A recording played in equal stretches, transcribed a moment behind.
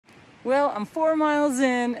Well, I'm 4 miles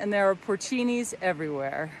in and there are porcinis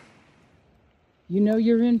everywhere. You know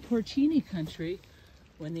you're in porcini country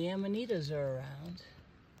when the Amanitas are around.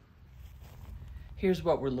 Here's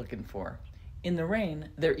what we're looking for. In the rain,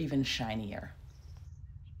 they're even shinier.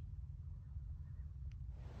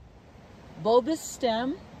 Bulbous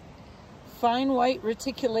stem, fine white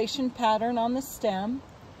reticulation pattern on the stem,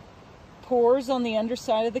 pores on the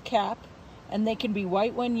underside of the cap, and they can be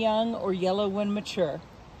white when young or yellow when mature.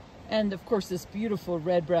 And of course this beautiful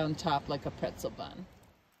red-brown top like a pretzel bun.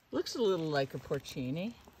 Looks a little like a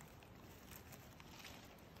porcini.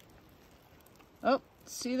 Oh,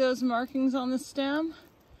 see those markings on the stem?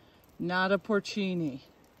 Not a porcini.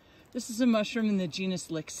 This is a mushroom in the genus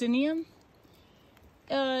Licinium.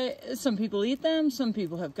 Some people eat them, some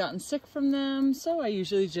people have gotten sick from them, so I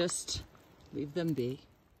usually just leave them be.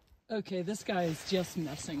 Okay, this guy is just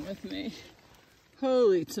messing with me.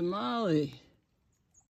 Holy tamale.